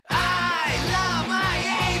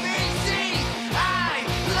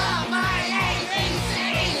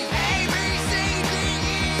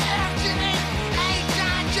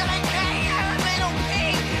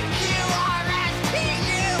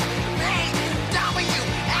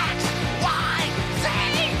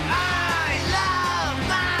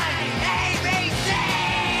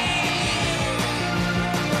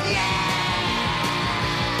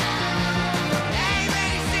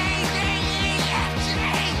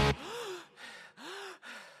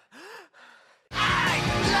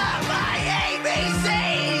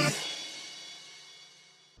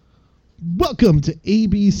Welcome to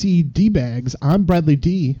ABC D Bagz. I'm Bradley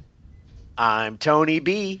D. I'm Tony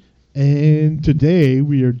B. And today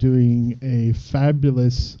we are doing a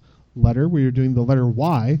fabulous letter. We are doing the letter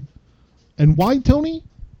Y. And why, Tony?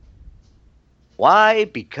 Why?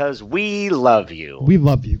 Because we love you. We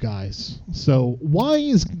love you guys. So Y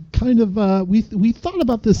is kind of, we thought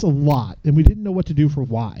about this a lot, and we didn't know what to do for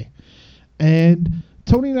Y. And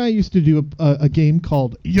Tony and I used to do a game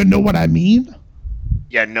called You Know What I Mean?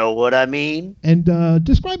 You know what I mean? And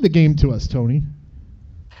describe the game to us, Tony.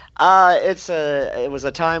 It was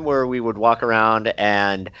a time where we would walk around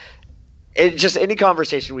and just any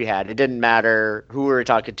conversation we had, it didn't matter who we were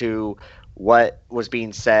talking to, what was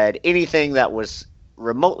being said, anything that was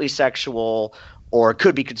remotely sexual or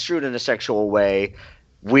could be construed in a sexual way,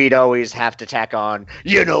 we'd always have to tack on,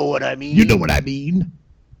 you know what I mean? You know what I mean?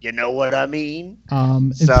 You know what I mean?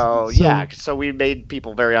 So we made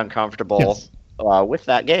people very uncomfortable. Yes. With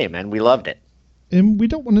that game, and we loved it. And we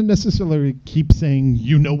don't want to necessarily keep saying,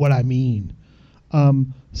 you know what I mean.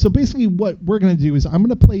 So basically what we're going to do is I'm going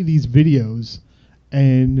to play these videos,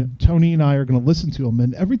 and Tony and I are going to listen to them.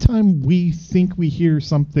 And every time we think we hear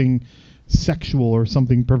something sexual or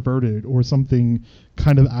something perverted or something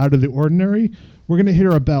kind of out of the ordinary, we're going to hit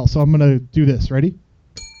our bell. So I'm going to do this. Ready?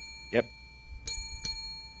 Yep.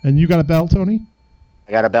 And you got a bell, Tony?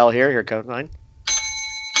 I got a bell here. Here comes mine.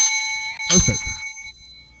 Perfect.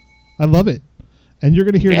 I love it. And you're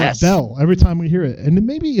going to hear that bell every time we hear it. And then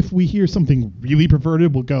maybe if we hear something really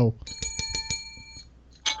perverted, we'll go.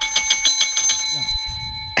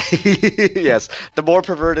 Yeah. Yes. The more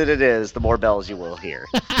perverted it is, the more bells you will hear.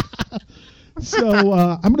 So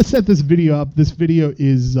I'm going to set this video up. This video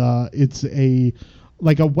is it's a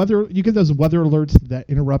weather. You get those weather alerts that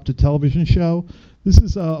interrupt a television show. This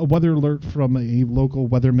is a weather alert from a local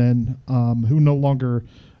weatherman who no longer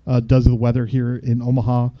does the weather here in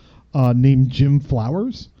Omaha, named Jim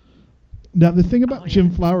Flowers. Now, the thing about Jim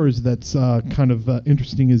Flowers that's kind of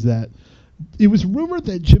interesting is that it was rumored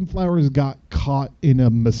that Jim Flowers got caught in a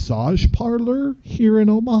massage parlor here in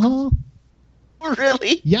Omaha.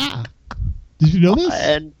 Really? Yeah. Did you know this?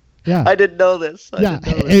 Yeah. I didn't know this.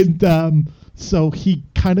 And so he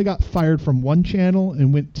kind of got fired from one channel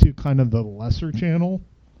and went to kind of the lesser channel,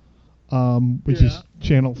 which is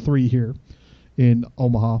Channel 3 here in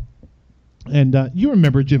Omaha. And you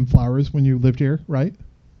remember Jim Flowers when you lived here, right?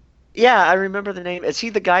 Yeah, I remember the name. Is he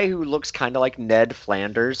the guy who looks kind of like Ned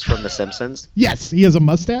Flanders from The Simpsons? Yes, he has a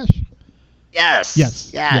mustache. Yes.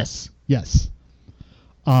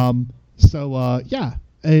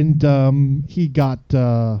 And he got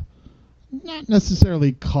not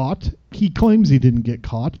necessarily caught. He claims he didn't get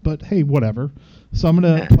caught, but hey, whatever. So I'm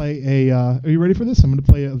going to play are you ready for this? I'm going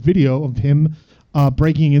to play a video of him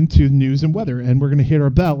breaking into news and weather, and we're going to hit our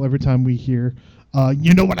bell every time we hear,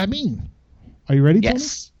 you know what I mean. Are you ready, Tony?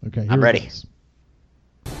 Yes. Okay, I'm ready.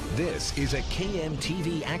 This is a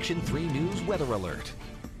KMTV Action 3 News Weather Alert.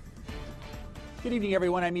 Good evening,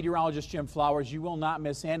 everyone. I'm meteorologist Jim Flowers. You will not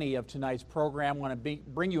miss any of tonight's program. I want to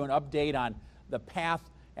bring you an update on the path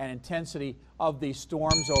and intensity of these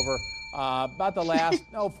storms over about the last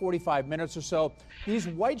 45 minutes or so. These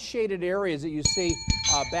white shaded areas that you see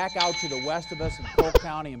back out to the west of us in Polk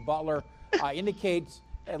County and Butler indicates,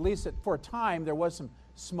 at least for a time, there was some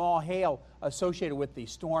small hail associated with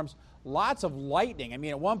these storms. Lots of lightning. I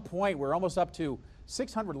mean, at one point, we're almost up to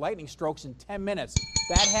 600 lightning strokes in 10 minutes.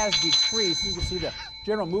 That has decreased. You can see the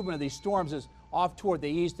general movement of these storms is off toward the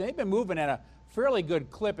east. They've been moving at a fairly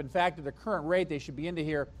good clip. In fact, at the current rate, they should be into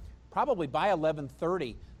here probably by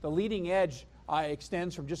 11:30. The leading edge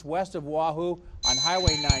extends from just west of Wahoo on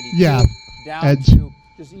Highway 92 down to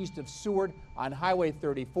just east of Seward on Highway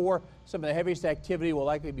 34. Some of the heaviest activity will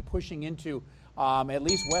likely be pushing into at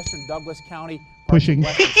least western Douglas County, western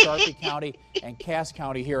Sarpy County, and Cass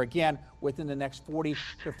County here again within the next 40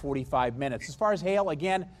 to 45 minutes. As far as hail,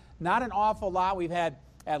 again, not an awful lot. We've had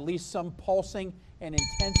at least some pulsing and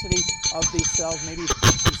intensity of these cells, maybe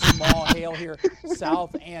some small hail here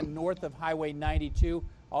south and north of Highway 92,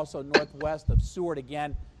 also northwest of Seward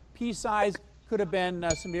again. Pea size could have been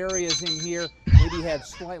some areas in here, maybe had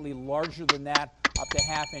slightly larger than that, up to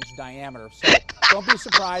half-inch diameter. So don't be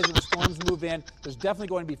surprised when the storms move in. There's definitely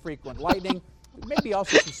going to be frequent lightning, maybe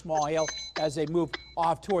also some small hail as they move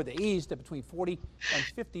off toward the east at between 40 and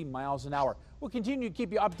 50 miles an hour. We'll continue to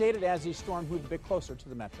keep you updated as these storms move a bit closer to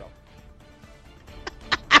the metro.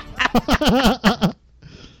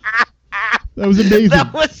 That was amazing.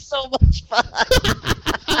 That was so much fun.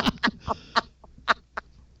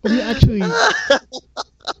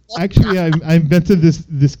 Actually, I invented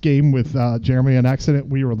this game with Jeremy on accident.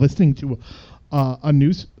 We were listening to a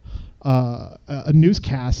news a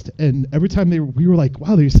newscast, and every time we were like,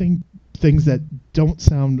 wow, they're saying things that don't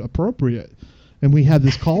sound appropriate. And we had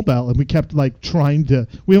this call bell, and we kept like trying to.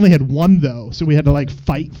 We only had one though, so we had to like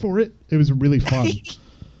fight for it. It was really fun.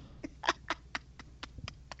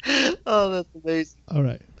 Oh, that's amazing. All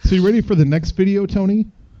right, so you ready for the next video, Tony?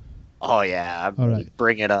 Oh yeah, all right,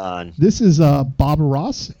 bring it on. This is Bob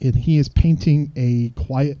Ross, and he is painting a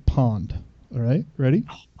quiet pond. All right, ready?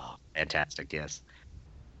 Oh, fantastic, yes.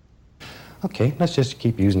 Okay, let's just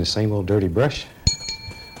keep using the same old dirty brush.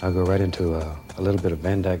 I'll go right into a little bit of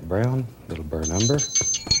Van Dyke brown, a little burnt umber.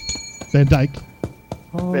 Van Dyke.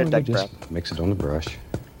 Oh, Van Dyke just brown. mix it on the brush,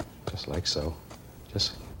 just like so.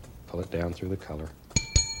 Just pull it down through the color.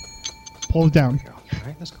 Pull it down. All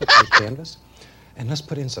right, let's go to the canvas, and let's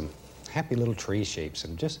put in some happy little tree shapes.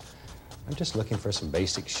 I'm just looking for some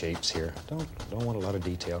basic shapes here. Don't want a lot of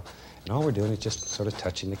detail. And all we're doing is just sort of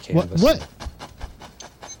touching the canvas. What?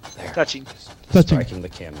 There. Touching. Striking the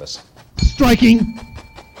canvas. Striking.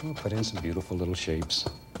 We'll put in some beautiful little shapes.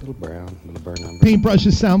 Little brown, little burnt umber.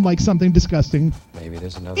 Paintbrushes sound like something disgusting. Maybe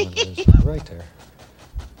there's another one. Right there.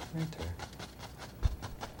 Right there.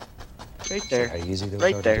 Right there. See how easy those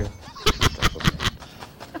Right are there. to do?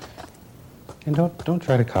 And don't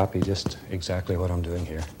try to copy just exactly what I'm doing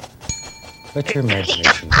here. Let your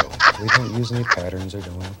imagination go. We don't use any patterns or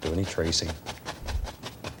don't do any tracing.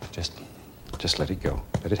 Just let it go.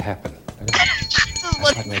 Let it happen. Let it happen.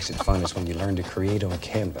 That's what makes it fun, is when you learn to create on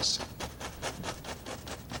canvas.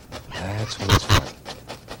 That's when it's fun.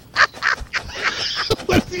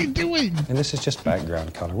 What's he doing? And this is just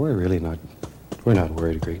background color. We're not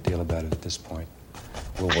worried a great deal about it at this point.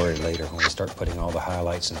 We'll worry later when we start putting all the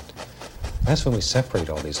highlights, and that's when we separate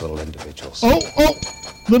all these little individuals. Oh,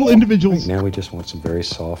 little individuals. Right now we just want some very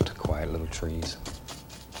soft, quiet little trees.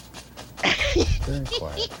 Very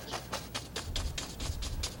quiet.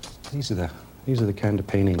 These are the kind of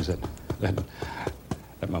paintings that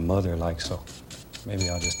my mother likes, so maybe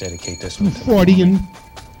I'll just dedicate this one to Freudian.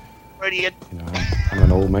 Freudian. You know, I'm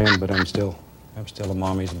an old man, but I'm still a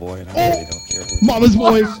mommy's boy, and I really don't care who. Mama's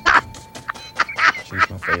boy. She's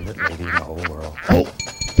my favorite lady in the whole world. Oh,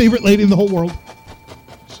 favorite lady in the whole world.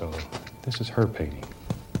 So this is her painting.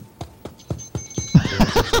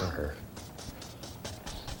 This is for her.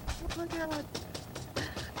 Oh my God.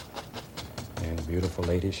 And a beautiful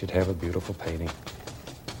lady should have a beautiful painting.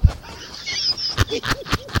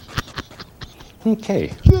 Okay.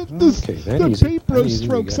 The paintbrush easy.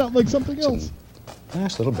 strokes sound like something else.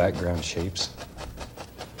 Nice little background shapes.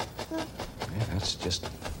 Yeah, that's just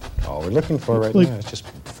all we're looking for right now. It's just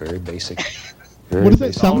very basic. Very What does that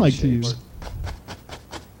basic sound like to you? shapes.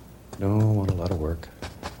 Don't want a lot of work.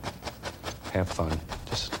 Have fun.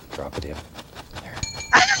 Just drop it in.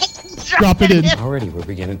 Drop it in. Already we're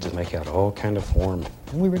beginning to make out all kind of form,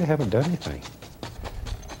 and we really haven't done anything.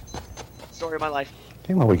 Story of my life.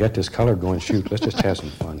 Okay, well, we got this color going, shoot, let's just have some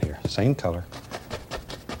fun here. Same color.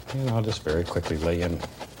 And I'll just very quickly lay in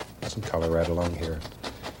some color right along here.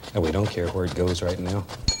 And we don't care where it goes right now.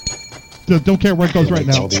 Don't care where it goes right We'll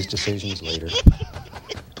make now. all these decisions later.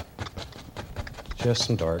 Just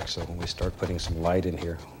some dark, so when we start putting some light in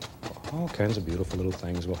here, all kinds of beautiful little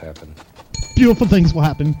things will happen. Beautiful things will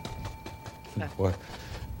happen. Boy,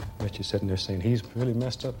 I bet you're sitting there saying, he's really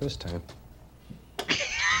messed up this time.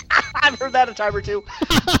 I've heard that a time or two.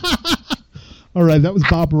 All right, that was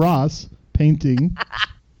Bob Ross painting.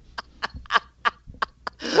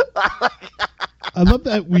 I love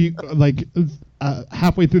that we like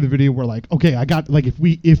halfway through the video we're like, okay, I got like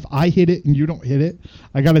if I hit it and you don't hit it,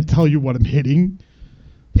 I got to tell you what I'm hitting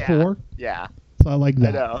for. Yeah. So I like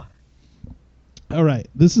that. I know. All right,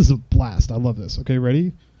 this is a blast. I love this. Okay,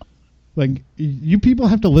 ready? Like you people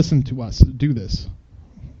have to listen to us do this.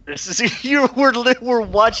 This is we're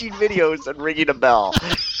watching videos and ringing a bell.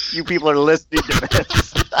 You people are listening to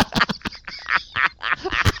this.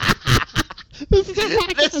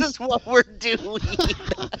 This is what we're doing.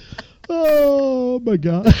 Oh my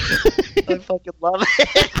god! I fucking love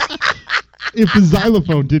it. If the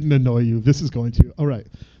xylophone didn't annoy you, this is going to. All right,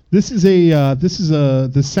 this is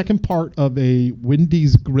the second part of a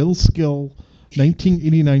Wendy's Grill Skill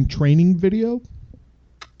 1989 training video.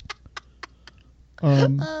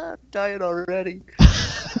 I'm dying already.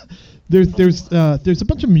 There's a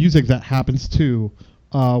bunch of music that happens too,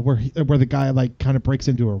 where the guy like kind of breaks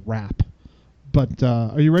into a rap. But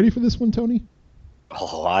are you ready for this one, Tony?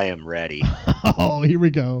 Oh, I am ready. Oh, here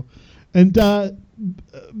we go. And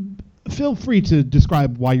feel free to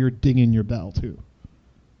describe why you're dinging your bell too.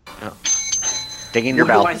 Oh. Dinging your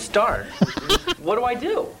Where bell. do I start? What do I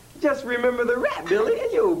do? Just remember the rap, Billy,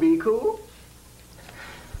 and you'll be cool.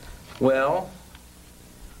 Well,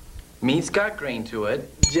 Meat's got grain to it.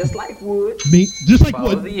 Just like wood. Meat, just like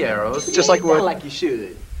Follow wood. the arrows. Just like wood. Like you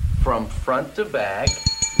should. From front to back.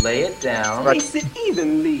 Lay it down. Place it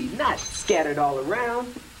evenly, not scattered all around.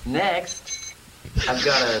 Next, I've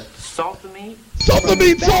got to salt the meat. Salt the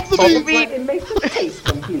meat, salt the meat. It makes the taste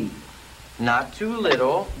complete. Not too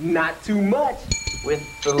little. Not too much. With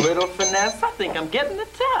the little finesse, I think I'm getting the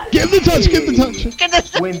touch. Give the touch, give the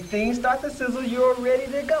touch. When things start to sizzle, you're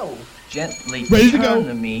ready to go. Gently Ready to turn go.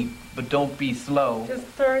 the meat, but don't be slow. Just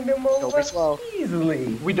turn them Don't over be slow.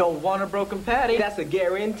 easily. We don't want a broken patty. That's a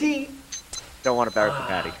guarantee. Don't want a better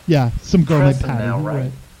patty. Yeah, some gourmet Press 'em patty. now, Right.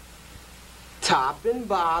 right? Top and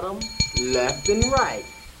bottom, left and right.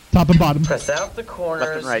 Top and bottom. Press out the Left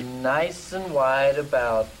corners and right. nice and wide,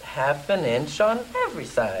 about half an inch on every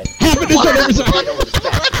side. Half an inch on every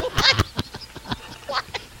side.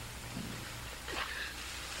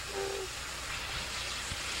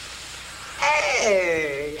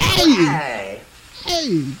 Hey! Hey!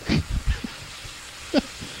 Hey! Hey!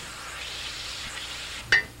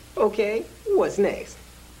 Okay, what's next?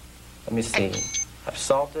 Let me see. I've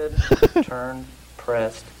salted, turned,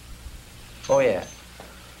 pressed. Oh yeah.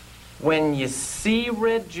 When you see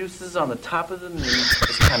red juices on the top of the meat,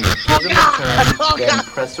 it's time to give them a turn, then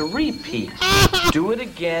press a repeat. Do it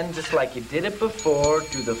again just like you did it before.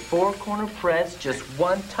 Do the four-corner press just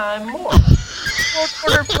one time more.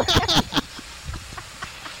 Four-corner press.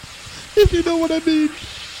 If you know what I mean.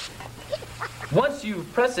 Once you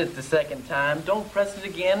press it the second time, don't press it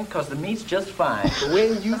again, because the meat's just fine.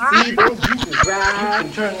 When you see those juices You rise,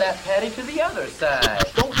 can turn that patty to the other side.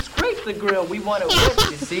 Don't scrape the grill, we want it wet,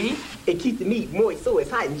 you see? it keeps the meat moist so it's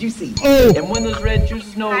hot and juicy. Oh! And when those red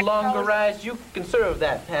juices no longer rise, you can serve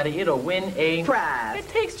that patty. It'll win a Prize. It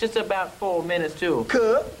takes just about 4 minutes too.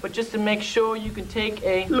 Cook, But just to make sure, you can take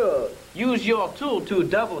a look, use your tool to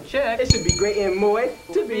double check. it should be great and moist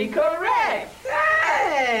to be correct.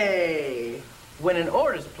 Hey! When an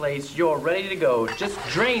order's placed, you're ready to go. Just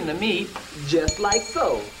drain the meat. Just like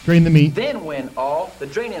so. Drain the meat. Then when all the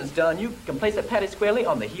draining's done, you can place the patty squarely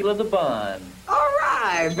on the heel of the bun. All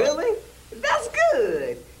right, Billy. That's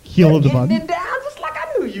good. Heel of the You're bun. getting it down just like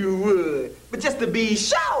I knew you would. But just to be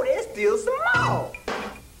sure, there's still some more.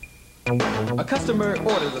 A customer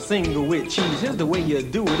orders a single with cheese. Here's the way you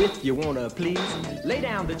do it if you wanna please. Lay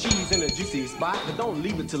down the cheese in a juicy spot, but don't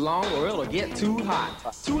leave it too long or it'll get too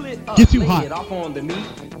hot. Tool it up, Get too lay hot. it off on the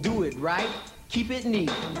meat. Do it right. Keep it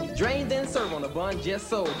neat. Drain, then serve on a bun just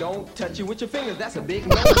so. Don't touch it with your fingers, that's a big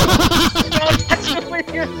no. To make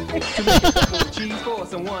a double cheese for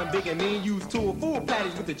us and one big and mean, use two or full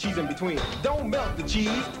patties with the cheese in between. Don't melt the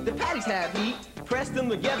cheese, the patties have heat. Press them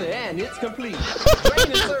together and it's complete. Drain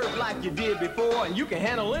and serve like you did before, and you can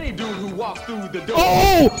handle any dude who walks through the door.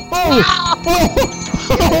 Oh! Oh!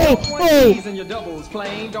 Oh! One Oh! cheese and your doubles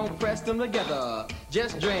plain, don't press them together.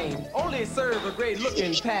 Just drain. Only serve a great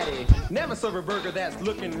looking patty. Never serve a burger that's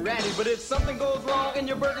looking ratty. But if something goes wrong and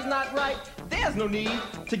your burger's not right, there's no need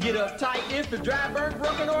to get uptight. If it's dry, burnt,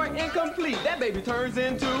 broken, or incomplete, that baby turns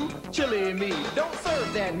into chili meat. Don't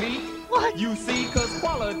serve that meat. What? You see, cause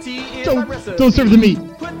quality is a recipe. Don't serve the meat.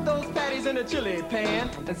 Put those patties in a chili pan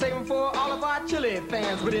and save them for all of our chili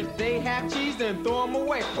fans. But if they have cheese, then throw them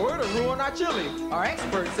away or it'll ruin our chili. Our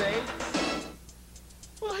experts say.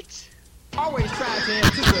 What? Always try to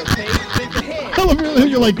anticipate, think ahead. I love it.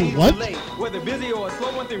 You're like, Being what? late. Whether busy or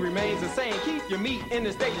slow, one thing remains the same. Keep your meat in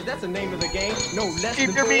the stages, that's the name of the game. No less Keep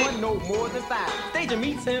than your 4, meat. no more than 5. Stage of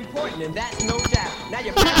meat's important, and that's no doubt. Now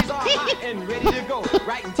your patties are hot and ready to go.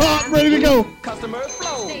 Right in Hot, time. ready to go. Customer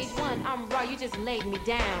flow. Stage 1, I'm raw, you just laid me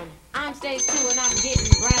down. I'm stage 2 and I'm getting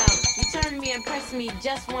brown. You turn me and press me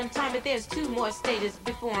just one time, but there's 2 more stages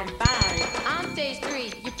before I'm fine. I'm stage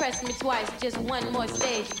 3, you press me twice, just one more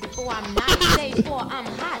stage before I'm not. Stage 4, I'm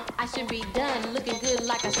hot, I should be done, looking good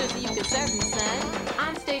like I should so you can serve me, son.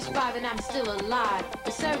 I'm stage 5 and I'm still alive.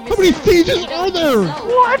 But serve me How many soon, stages you are don't there? be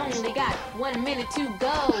slow. I've only got 1 minute to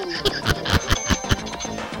go.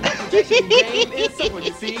 Game is simple,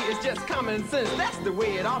 you see, it's just common sense. That's the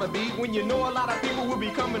way it ought to be. When you know a lot of people will be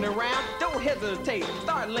coming around, don't hesitate,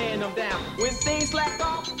 start laying them down. When things slack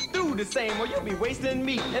off, do the same or you'll be wasting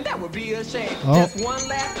meat, and that would be a shame. Oh. Just one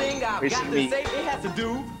last thing I've Wasting got to meat. say, it has to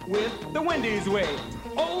do with the Wendy's way.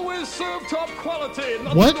 Always serve top quality,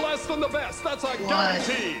 nothing What? less than the best. That's a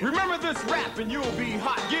guarantee. Remember this rap and you'll be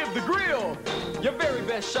hot. Give the grill your very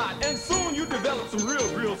best shot, and soon you develop some real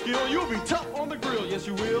grill skill. You'll be tough on the grill, yes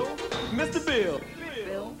you will, Mr. Bill.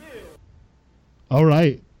 All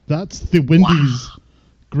right. That's the Wendy's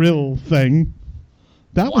grill thing.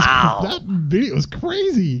 That was Wow. that video was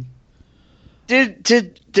crazy.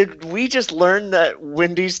 Did we just learn that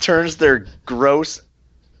Wendy's turns their gross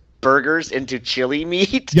burgers into chili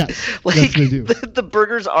meat. Yes, like yes, they do. The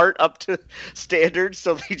burgers aren't up to standard,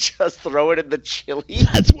 so they just throw it in the chili.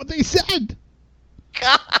 That's what they said.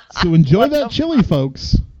 God, So enjoy that chili,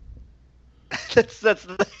 folks. that's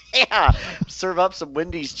yeah. Serve up some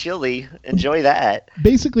Wendy's chili. Enjoy that.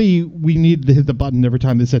 Basically, we needed to hit the button every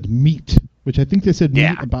time they said meat, which I think they said meat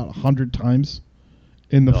Yeah. about 100 times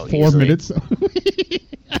in the 4 easily. minutes.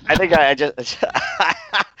 I think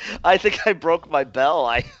I think I broke my bell.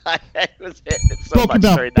 I was hitting it so Broke your much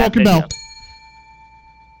bell. during that Broke your video. bell.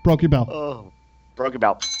 Broke your bell. Oh, broke your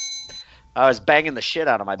bell. I was banging the shit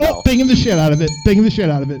out of my Oh, bell. banging the shit out of it. Banging the shit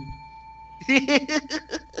out of it.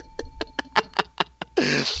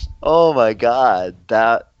 Oh my god,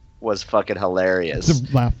 that was fucking hilarious.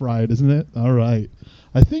 It's a laugh riot, isn't it? All right.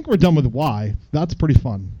 I think we're done with why. That's pretty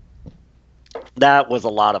fun. That was a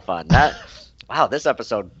lot of fun. Wow, this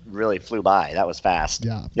episode really flew by. That was fast.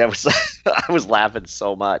 Yeah. That was I was laughing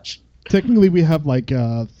so much. Technically, we have like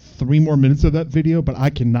 3 more minutes of that video, but I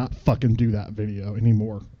cannot fucking do that video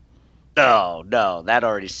anymore. No, that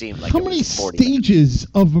already seemed like How it many was 40 stages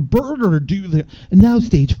of a burger do there? And now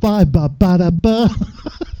stage 5, ba ba da ba.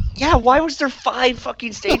 Yeah, why was there 5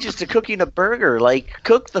 fucking stages to cooking a burger? Like,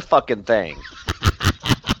 cook the fucking thing.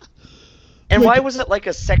 And why was it like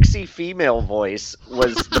a sexy female voice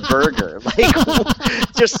was the burger?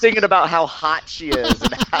 Like, just singing about how hot she is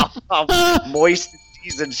and how moist and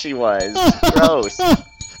seasoned she was. Gross.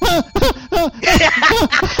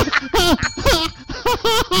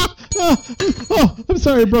 Oh, I'm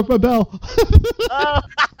sorry, I broke my bell.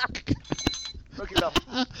 Broke your bell.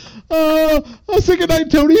 Oh, say good night,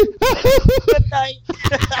 Tony. Good night.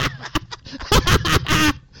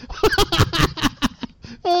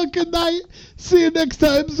 Oh, good night. See you next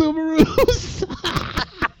time, Subarus.